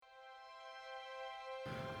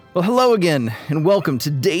Well, hello again, and welcome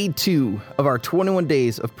to day 2 of our 21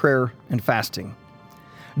 days of prayer and fasting.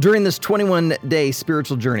 During this 21-day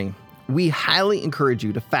spiritual journey, we highly encourage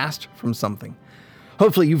you to fast from something.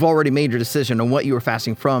 Hopefully, you've already made your decision on what you are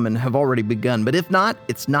fasting from and have already begun, but if not,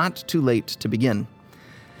 it's not too late to begin.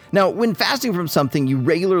 Now, when fasting from something you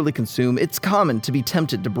regularly consume, it's common to be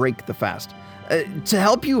tempted to break the fast. To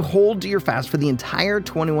help you hold to your fast for the entire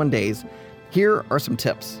 21 days, here are some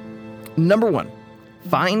tips. Number 1.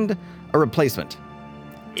 Find a replacement.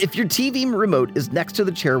 If your TV remote is next to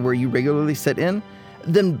the chair where you regularly sit in,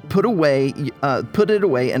 then put it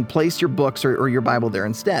away and place your books or your Bible there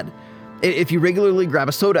instead. If you regularly grab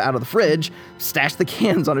a soda out of the fridge, stash the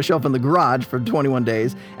cans on a shelf in the garage for 21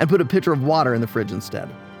 days and put a pitcher of water in the fridge instead.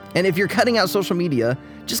 And if you're cutting out social media,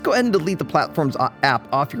 just go ahead and delete the platform's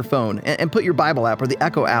app off your phone and put your Bible app or the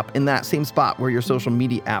Echo app in that same spot where your social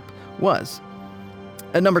media app was.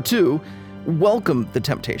 And number 2, welcome the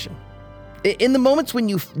temptation. In the moments when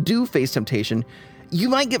you do face temptation, you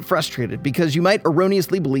might get frustrated because you might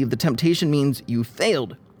erroneously believe the temptation means you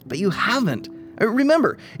failed, but you haven't.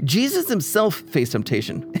 Remember, Jesus himself faced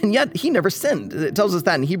temptation, and yet he never sinned. It tells us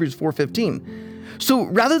that in Hebrews 4:15. So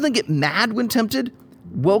rather than get mad when tempted,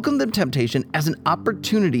 welcome the temptation as an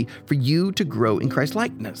opportunity for you to grow in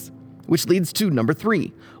Christ-likeness, which leads to number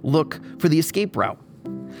 3, look for the escape route.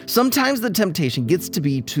 Sometimes the temptation gets to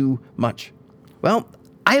be too much. Well,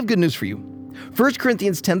 I have good news for you. 1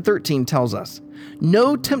 Corinthians 10:13 tells us,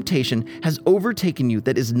 "No temptation has overtaken you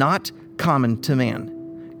that is not common to man.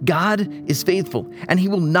 God is faithful, and he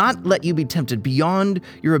will not let you be tempted beyond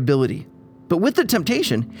your ability. But with the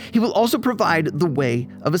temptation, he will also provide the way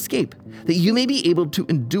of escape, that you may be able to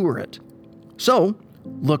endure it. So,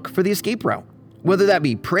 look for the escape route. Whether that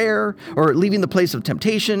be prayer, or leaving the place of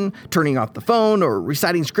temptation, turning off the phone, or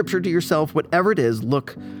reciting scripture to yourself, whatever it is,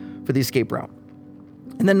 look for the escape route."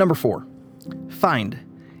 And then number 4, find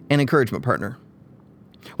an encouragement partner.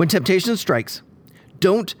 When temptation strikes,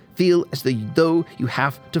 don't feel as though you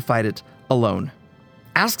have to fight it alone.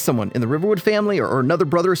 Ask someone in the Riverwood family or another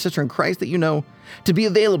brother or sister in Christ that you know to be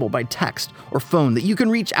available by text or phone that you can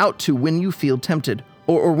reach out to when you feel tempted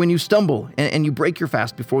or when you stumble and you break your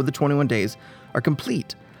fast before the 21 days are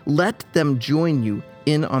complete. Let them join you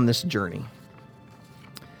in on this journey.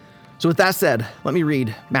 So with that said, let me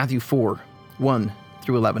read Matthew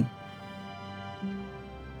 4:1-11.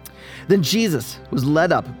 Then Jesus was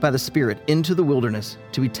led up by the Spirit into the wilderness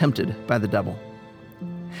to be tempted by the devil.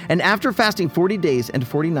 And after fasting 40 days and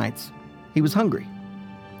 40 nights, he was hungry.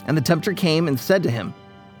 And the tempter came and said to him,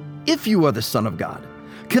 "If you are the Son of God,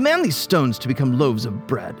 command these stones to become loaves of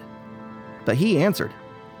bread." But he answered,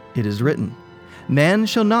 "It is written, man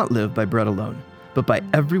shall not live by bread alone, but by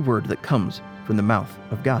every word that comes from the mouth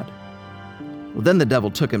of God." Well, then the devil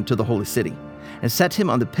took him to the holy city and set him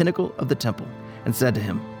on the pinnacle of the temple and said to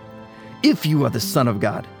him, "If you are the Son of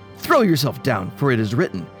God, throw yourself down, for it is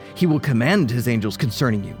written, he will command his angels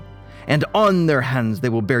concerning you, and on their hands they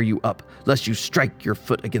will bear you up, lest you strike your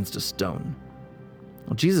foot against a stone."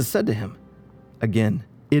 Well, Jesus said to him, "Again,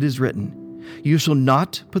 it is written, you shall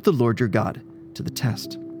not put the Lord your God to the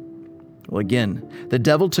test." Well, again, the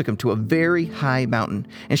devil took him to a very high mountain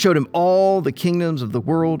and showed him all the kingdoms of the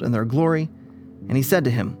world and their glory. And he said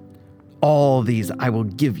to him, "All these I will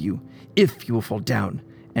give you if you will fall down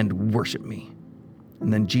and worship me."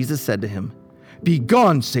 And then Jesus said to him,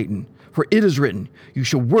 "Begone, Satan, for it is written, you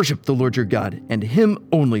shall worship the Lord your God, and him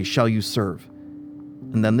only shall you serve."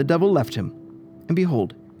 And then the devil left him, and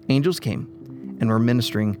behold, angels came and were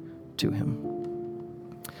ministering to him.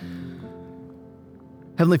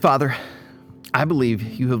 Heavenly Father, I believe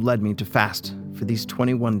you have led me to fast for these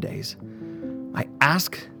 21 days. I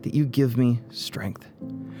ask that you give me strength.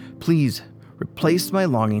 Please replace my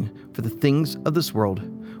longing for the things of this world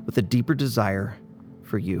with a deeper desire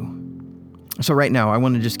for you. So right now, I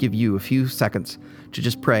want to just give you a few seconds to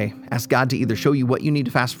just pray. Ask God to either show you what you need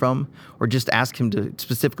to fast from, or just ask him to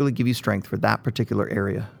specifically give you strength for that particular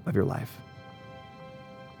area of your life.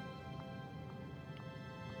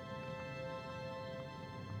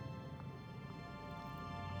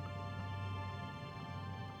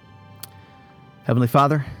 Heavenly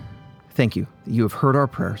Father, thank you that you have heard our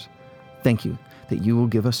prayers. Thank you that you will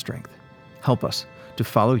give us strength. Help us to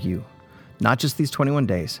follow you, not just these 21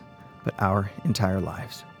 days, but our entire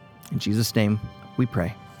lives. In Jesus' name we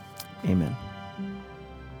pray. Amen.